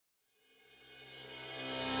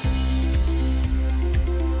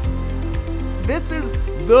This is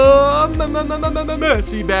the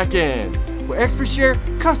Messy Back End, where experts share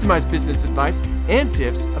customized business advice and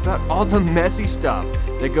tips about all the messy stuff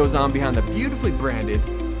that goes on behind the beautifully branded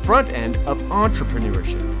front end of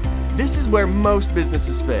entrepreneurship. This is where most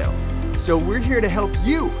businesses fail, so we're here to help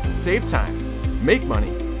you save time, make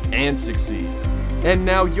money, and succeed. And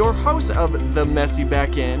now your hosts of the Messy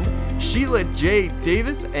Back End, Sheila J.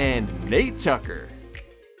 Davis and Nate Tucker.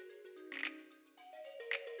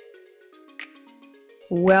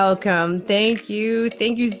 Welcome. Thank you.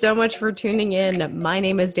 Thank you so much for tuning in. My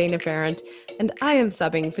name is Dana Ferrant, and I am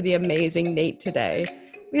subbing for the amazing Nate today.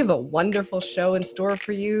 We have a wonderful show in store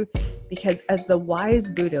for you because, as the wise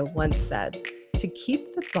Buddha once said, to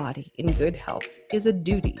keep the body in good health is a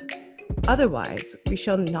duty. Otherwise, we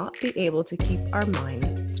shall not be able to keep our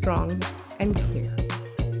mind strong and clear.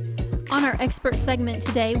 On our expert segment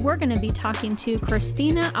today, we're going to be talking to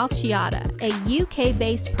Cristina Alciati, a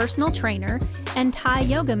UK-based personal trainer and Thai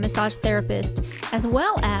yoga massage therapist, as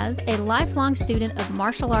well as a lifelong student of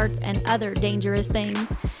martial arts and other dangerous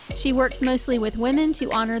things. She works mostly with women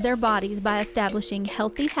to honor their bodies by establishing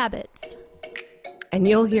healthy habits. And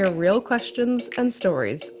you'll hear real questions and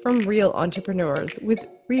stories from real entrepreneurs with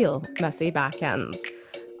real messy back ends.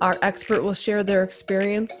 Our expert will share their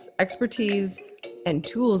experience, expertise, and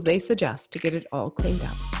tools they suggest to get it all cleaned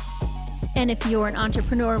up. And if you're an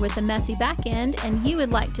entrepreneur with a messy back end and you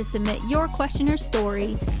would like to submit your question or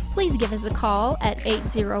story, please give us a call at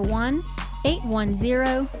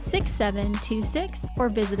 801-810-6726 or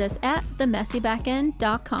visit us at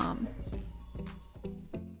themessybackend.com.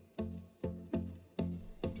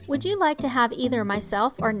 Would you like to have either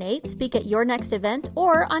myself or Nate speak at your next event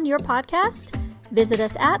or on your podcast? Visit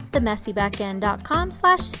us at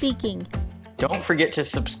themessybackend.com/speaking. Don't forget to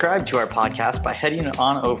subscribe to our podcast by heading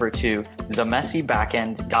on over to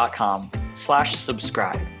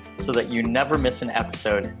themessybackend.com/subscribe so that you never miss an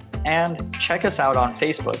episode. And check us out on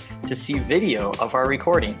Facebook to see video of our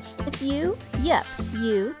recordings. If you,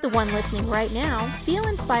 the one listening right now, feel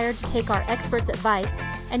inspired to take our experts' advice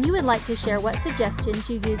and you would like to share what suggestions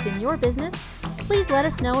you used in your business, please let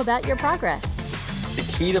us know about your progress. The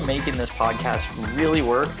key to making this podcast really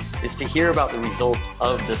work is to hear about the results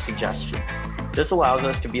of the suggestions. This allows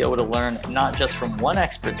us to be able to learn not just from one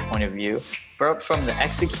expert's point of view, but from the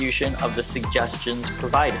execution of the suggestions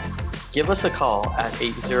provided. Give us a call at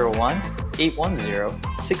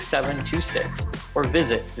 801-810-6726 or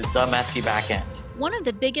visit The Messy Backend. One of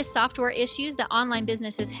the biggest software issues that online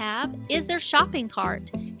businesses have is their shopping cart.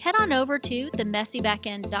 Head on over to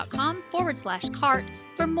themessybackend.com/cart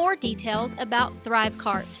for more details about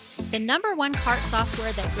ThriveCart, the #1 cart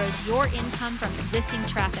software that grows your income from existing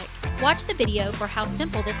traffic. Watch the video for how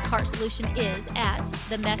simple this cart solution is at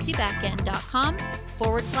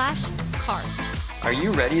themessybackend.com/cart. Are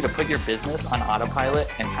you ready to put your business on autopilot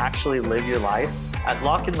and actually live your life? At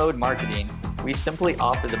Lock and Load Marketing, we simply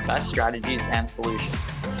offer the best strategies and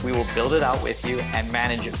solutions. We will build it out with you and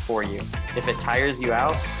manage it for you. If it tires you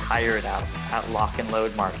out, hire it out at Lock and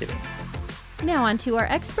Load Marketing. Now on to our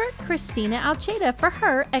expert, Cristina Alciati, for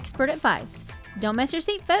her expert advice. Don't mess your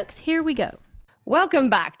seat, folks. Here we go. Welcome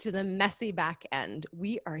back to the Messy Back End.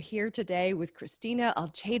 We are here today with Cristina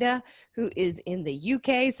Alciati, who is in the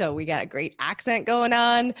UK, so we got a great accent going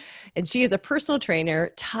on. And she is a personal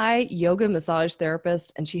trainer, Thai yoga massage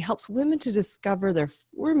therapist, and she helps women to discover their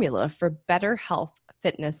formula for better health,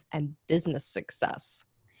 fitness, and business success.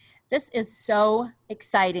 This is so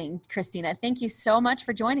exciting, Cristina. Thank you so much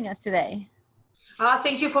for joining us today.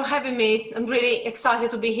 Thank you for having me. I'm really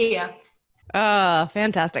excited to be here.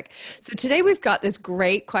 Fantastic. So today we've got this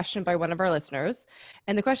great question by one of our listeners.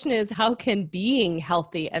 And the question is, how can being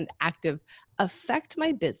healthy and active affect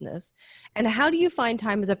my business? And how do you find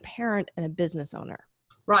time as a parent and a business owner?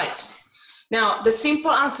 Right. Now, the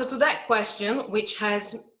simple answer to that question, which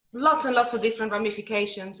has lots and lots of different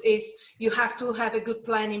ramifications, is you have to have a good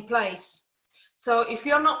plan in place. So if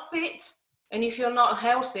you're not fit and if you're not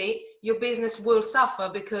healthy, your business will suffer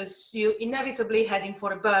because you're inevitably heading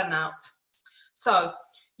for a burnout. So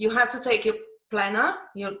you have to take your planner,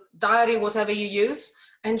 your diary, whatever you use,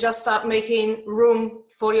 and just start making room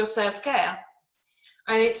for your self-care.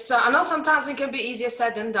 And it's, I know sometimes it can be easier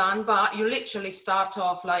said than done, but you literally start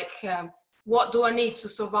off like, what do I need to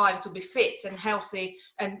survive, to be fit and healthy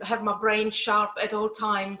and have my brain sharp at all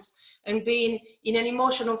times and being in an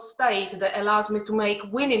emotional state that allows me to make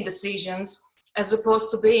winning decisions, as opposed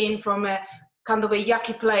to being from a kind of a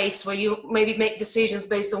yucky place where you maybe make decisions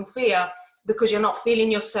based on fear because you're not feeling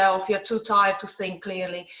yourself, you're too tired to think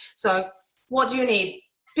clearly. So what do you need?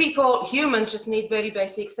 Humans just need very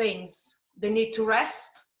basic things. They need to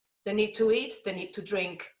rest, they need to eat, they need to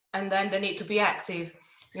drink. and then they need to be active.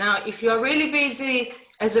 Now, if you're really busy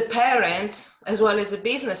as a parent as well as a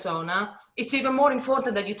business owner, it's even more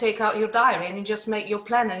important that you take out your diary and you just make your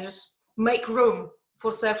plan and just make room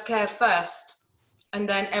for self-care first and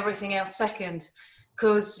then everything else second,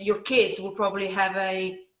 because your kids will probably have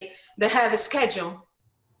a schedule,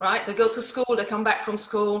 right? They go to school, they come back from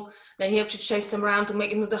school, then you have to chase them around to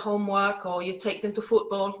make them do the homework, or you take them to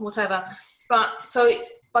football, whatever.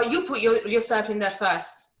 But you put yourself in there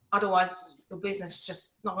first. Otherwise, your business is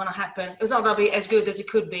just not going to happen. It's not going to be as good as it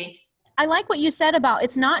could be. I like what you said about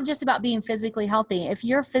it's not just about being physically healthy. If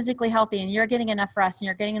you're physically healthy and you're getting enough rest and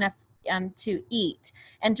you're getting enough to eat,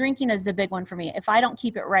 and drinking is a big one for me. If I don't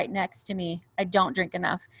keep it right next to me, I don't drink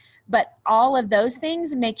enough. But all of those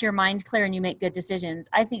things make your mind clear and you make good decisions.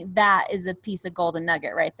 I think that is a piece of golden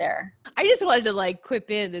nugget right there. I just wanted to like quip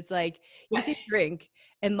in. It's like you say drink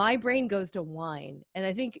and my brain goes to wine. And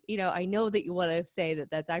I think, I know that you want to say that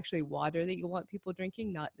that's actually water that you want people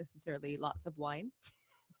drinking, not necessarily lots of wine.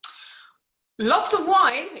 Lots of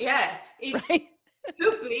wine, yeah. It's right?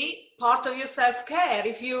 could be part of your self-care.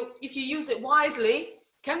 If you use it wisely,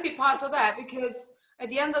 can be part of that, because at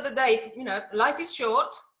the end of the day, life is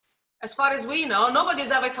short. As far as we know,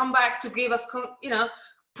 nobody's ever come back to give us,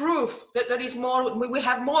 proof that there is more. We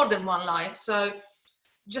have more than one life. So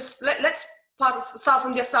just let's start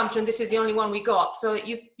from the assumption this is the only one we got. So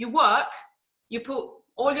you work, you put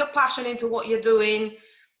all your passion into what you're doing,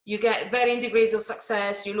 you get varying degrees of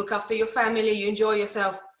success, you look after your family, you enjoy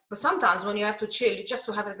yourself. But sometimes when you have to chill, you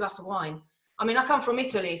just have a glass of wine. I mean, I come from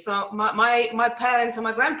Italy, so my parents and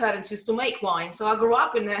my grandparents used to make wine. So I grew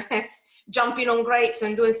up in jumping on grapes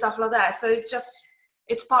and doing stuff like that. So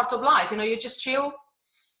it's part of life. You just chill.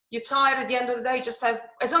 You're tired at the end of the day, just have,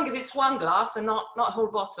 as long as it's one glass and not a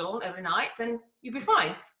whole bottle every night, and you'll be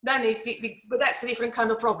fine. Then but that's a different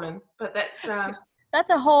kind of problem. But that's a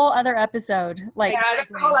whole other episode. A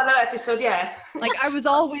whole other episode, yeah. Like I was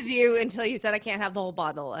all with you until you said I can't have the whole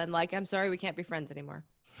bottle, and like I'm sorry, we can't be friends anymore.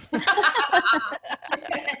 But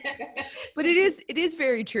it is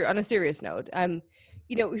very true. On a serious note,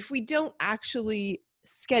 if we don't actually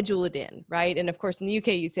schedule it in, right? And of course, in the UK,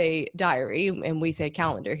 you say diary, and we say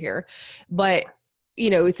calendar here, but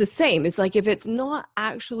it's the same. It's like if it's not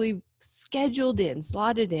actually scheduled in,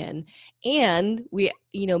 slotted in, and we,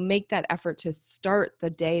 make that effort to start the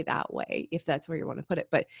day that way, if that's where you want to put it.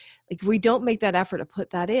 But like, if we don't make that effort to put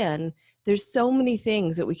that in, there's so many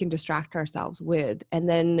things that we can distract ourselves with. And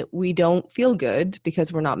then we don't feel good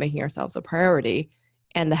because we're not making ourselves a priority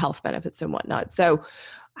and the health benefits and whatnot. So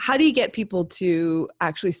how do you get people to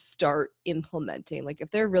actually start implementing? Like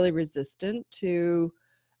if they're really resistant to,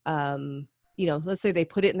 let's say they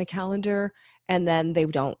put it in the calendar and then they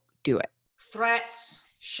don't do it.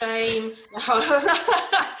 Threats, shame.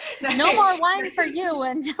 No more wine for you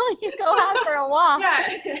until you go out for a walk.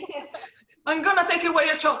 Yeah. I'm gonna take away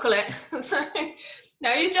your chocolate. So,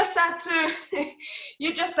 no, you just have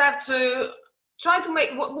to try to make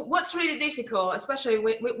what's really difficult, especially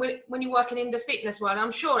when you're working in the fitness world.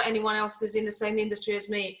 I'm sure anyone else is in the same industry as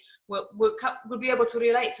me will be able to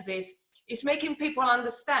relate to this. Is making people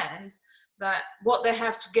understand that what they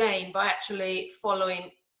have to gain by actually following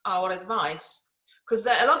our advice. Because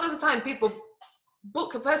a lot of the time people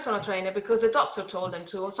book a personal trainer because the doctor told them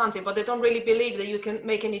to or something, but they don't really believe that you can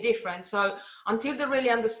make any difference. So until they really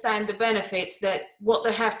understand the benefits, that what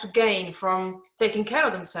they have to gain from taking care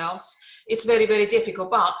of themselves, it's very, very difficult.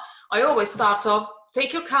 But I always start off,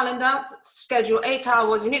 take your calendar, schedule 8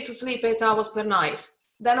 hours. You need to sleep 8 hours per night.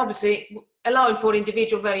 Then obviously allowing for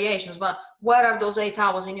individual variations, but where are those 8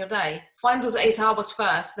 hours in your day? Find those 8 hours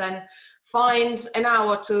first, then find an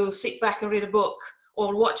hour to sit back and read a book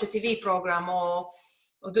or watch a TV program or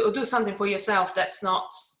do something for yourself that's not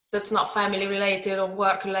family related or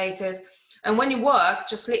work related. And when you work,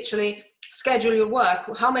 just literally schedule your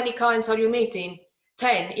work. How many clients are you meeting?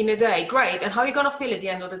 10 in a day. Great. And how are you going to feel at the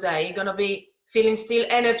end of the day? You're going to be feeling still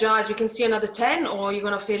energized, you can see another 10, or you're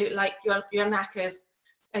going to feel like you're knackered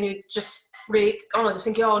and you just really honestly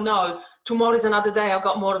thinking, oh no, tomorrow is another day, I've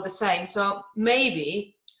got more of the same. So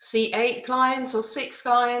maybe see 8 clients or 6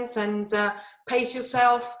 clients and pace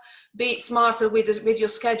yourself, be smarter with your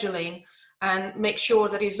scheduling, and make sure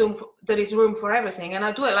there is room for everything. And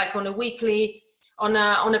I do it like on a weekly, on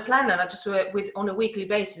a planner. I just do it on a weekly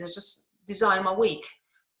basis. I just design my week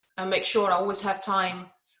and make sure I always have time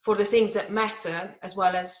for the things that matter, as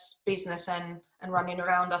well as business and running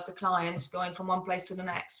around after clients, going from one place to the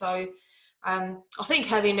next. So I think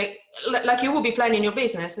having like you will be planning your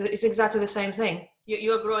business, it's exactly the same thing.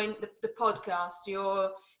 You're growing the podcast,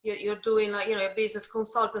 you're doing like, a business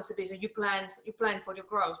consultancy business, you plan for your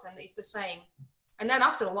growth, and it's the same. And then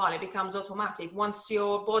after a while, it becomes automatic. Once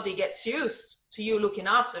your body gets used to you looking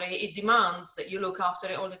after it, it demands that you look after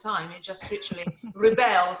it all the time. It just literally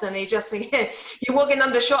rebels, and it just, you're walking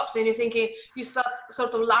down the shops and you're thinking, you start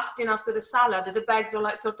sort of lasting after the salad. The bags are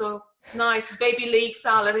like sort of nice baby leaf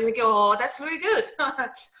salad, and you go, oh, that's really good. I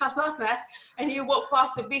love that. And you walk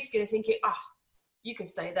past the biscuit and thinking, you can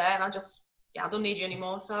stay there, and I don't need you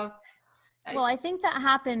anymore. So. Well, I think that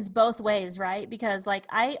happens both ways, right? Because like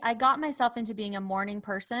I got myself into being a morning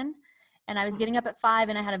person, and I was getting up at 5,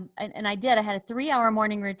 and I had a 3-hour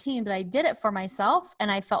morning routine, but I did it for myself, and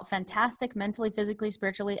I felt fantastic mentally, physically,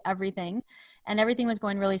 spiritually, everything. And everything was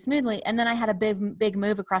going really smoothly. And then I had a big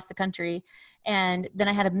move across the country. And then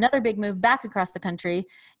I had another big move back across the country,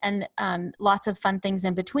 and lots of fun things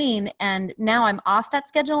in between. And now I'm off that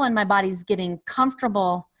schedule, and my body's getting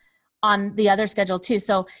comfortable on the other schedule too.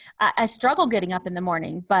 So I struggle getting up in the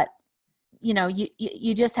morning, but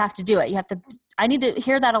you just have to do it. I need to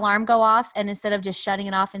hear that alarm go off, and instead of just shutting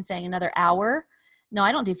it off and saying another hour, no,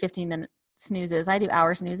 I don't do 15-minute snoozes. I do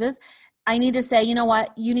hour snoozes. I need to say, you know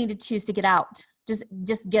what, you need to choose to get out.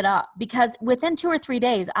 Just get up, because within 2 or 3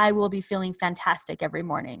 days, I will be feeling fantastic every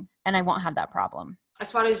morning, and I won't have that problem.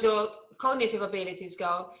 As far as your cognitive abilities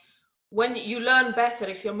go, when you learn better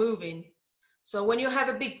if you're moving. So when you have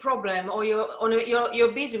a big problem, or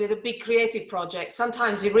you're busy with a big creative project,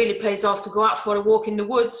 sometimes it really pays off to go out for a walk in the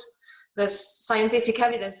woods. There's scientific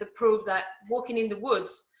evidence that prove that walking in the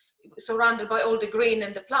woods, surrounded by all the green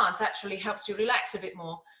and the plants, actually helps you relax a bit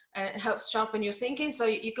more, and it helps sharpen your thinking. So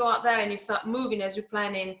you go out there and you start moving as you're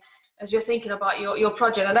planning, as you're thinking about your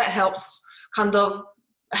project, and that helps kind of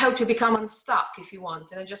help you become unstuck if you want,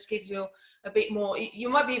 and it just gives you a bit more, you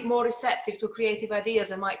might be more receptive to creative ideas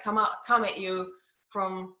that might come at you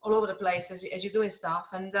from all over the place as you're doing stuff.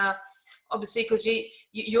 And obviously, because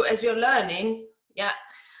you as you're learning, you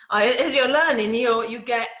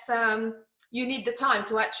get you need the time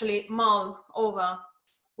to actually mull over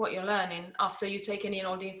what you're learning after you've taken in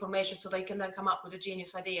all the information, so they can then come up with a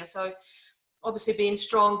genius idea. So obviously, being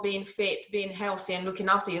strong, being fit, being healthy, and looking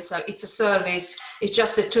after yourself, it's a service. It's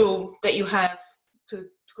just a tool that you have to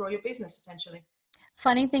grow your business, essentially.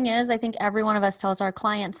 Funny thing is, I think every one of us tells our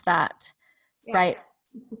clients that, right?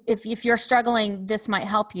 If you're struggling, this might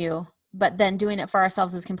help you, but then doing it for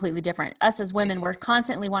ourselves is completely different. Us as women, we're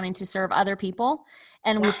constantly wanting to serve other people,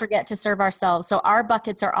 and we forget to serve ourselves. So our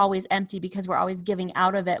buckets are always empty because we're always giving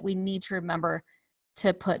out of it. We need to remember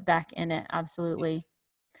to put back in it. Absolutely.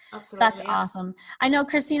 That's awesome. I know,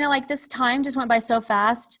 Cristina, like this time just went by so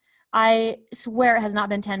fast. I swear it has not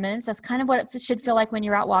been 10 minutes. That's kind of what it should feel like when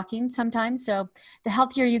you're out walking sometimes. So the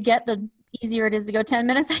healthier you get, the easier it is to go 10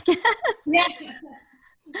 minutes, I guess. Yeah.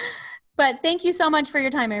 But thank you so much for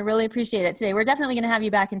your time. I really appreciate it today. We're definitely going to have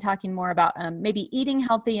you back and talking more about maybe eating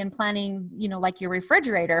healthy and planning, like your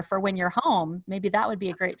refrigerator for when you're home. Maybe that would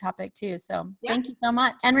be a great topic too. So Thank you so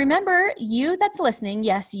much. And remember, you that's listening,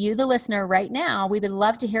 yes, you the listener right now, we would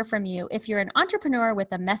love to hear from you. If you're an entrepreneur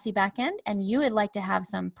with a messy back end and you would like to have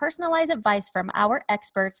some personalized advice from our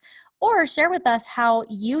experts, or share with us how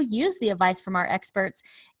you use the advice from our experts,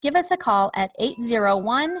 give us a call at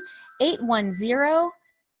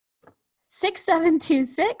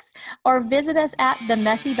 801-810-6726 or visit us at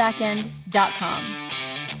themessybackend.com.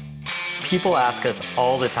 People ask us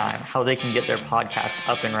all the time how they can get their podcast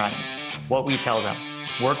up and running. What we tell them,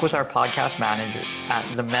 work with our podcast managers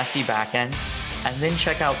at The Messy Backend, and then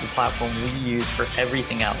check out the platform we use for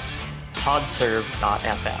everything else,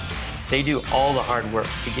 podserve.fm. They do all the hard work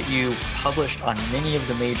to get you published on many of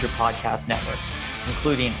the major podcast networks,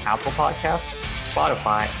 including Apple Podcasts,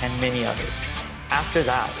 Spotify, and many others. After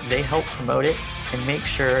that, they help promote it and make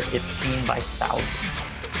sure it's seen by thousands.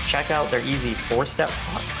 Check out their easy 4-step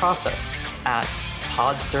process at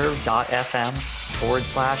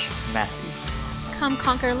podserve.fm/messy. Come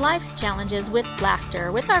conquer life's challenges with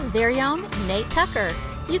laughter with our very own Nate Tucker.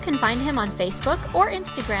 You can find him on Facebook or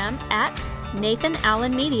Instagram at Nathan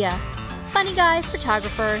Allen Media. Funny guy,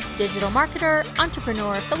 photographer, digital marketer,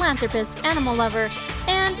 entrepreneur, philanthropist, animal lover,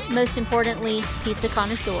 and most importantly, pizza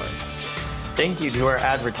connoisseur. Thank you to our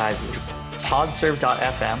advertisers,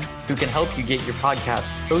 podserve.fm, who can help you get your podcast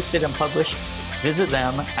posted and published. Visit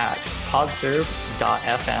them at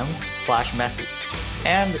podserve.fm/messy.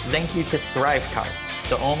 And thank you to ThriveCart,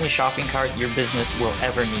 the only shopping cart your business will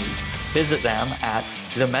ever need. Visit them at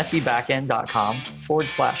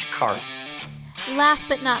themessybackend.com/cart. Last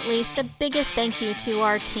but not least, the biggest thank you to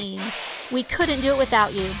our team. We couldn't do it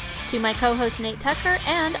without you. To my co-host Nate Tucker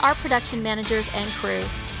and our production managers and crew.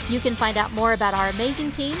 You can find out more about our amazing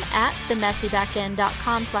team at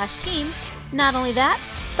themessybackend.com/team. Not only that,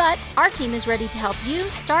 But our team is ready to help you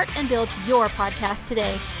start and build your podcast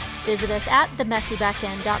today. Visit us at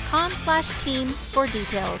themessybackend.com/team for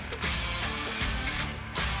details.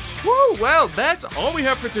 Woo! Well, that's all we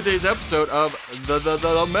have for today's episode of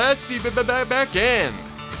the Messy Back End.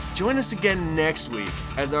 Join us again next week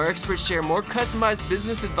as our experts share more customized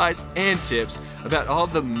business advice and tips about all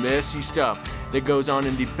the messy stuff that goes on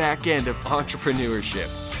in the back end of entrepreneurship.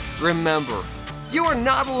 Remember, you are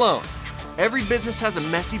not alone. Every business has a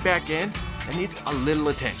messy back end and needs a little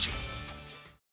attention.